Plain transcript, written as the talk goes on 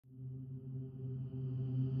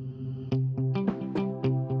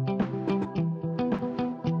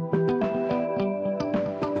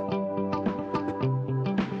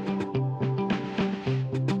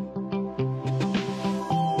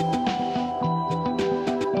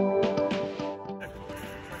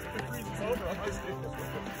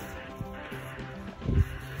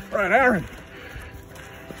All right, Aaron.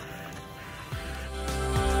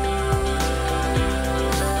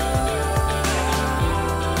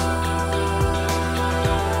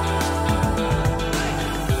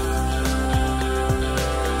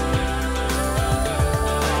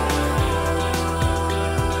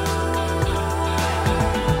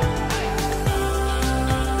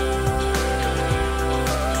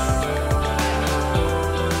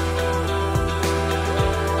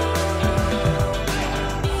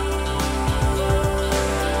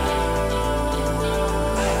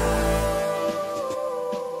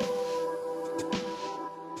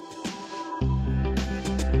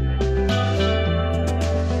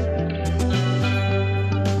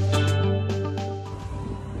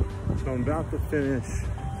 I'm about to finish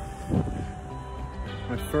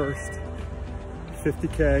my first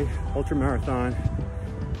 50K ultra marathon,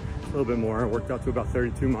 a little bit more. I worked out to about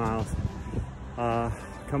 32 miles.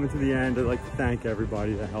 Coming to the end, I'd like to thank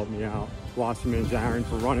everybody that helped me out. Wasserman's Aaron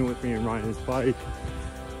for running with me and riding his bike.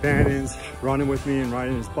 Bannon's running with me and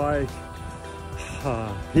riding his bike.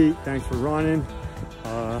 Pete, thanks for running.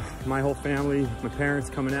 My whole family, my parents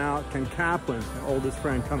coming out. Ken Kaplan, my oldest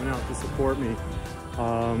friend, coming out to support me.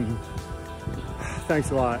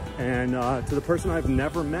 Thanks a lot. And to the person I've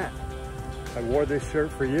never met, I wore this shirt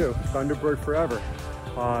for you, Thunderbird Forever.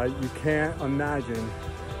 You can't imagine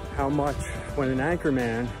how much when an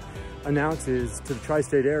anchorman announces to the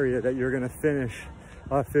tri-state area that you're gonna finish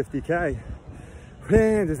 50K.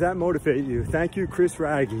 Man, does that motivate you? Thank you, Chris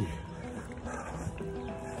Raggy.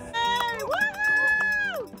 Hey,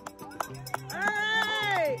 woohoo!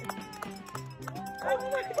 Hey! Oh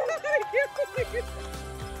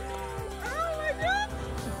my God!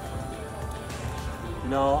 You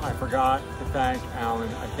know, I forgot to thank Alan.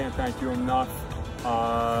 I can't thank you enough.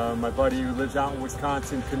 My buddy who lives out in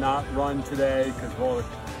Wisconsin could not run today because of all the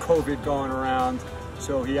COVID going around.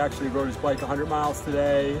 So he actually rode his bike 100 miles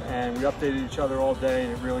today and we updated each other all day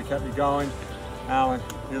and it really kept me going. Alan,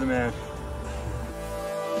 you're the man.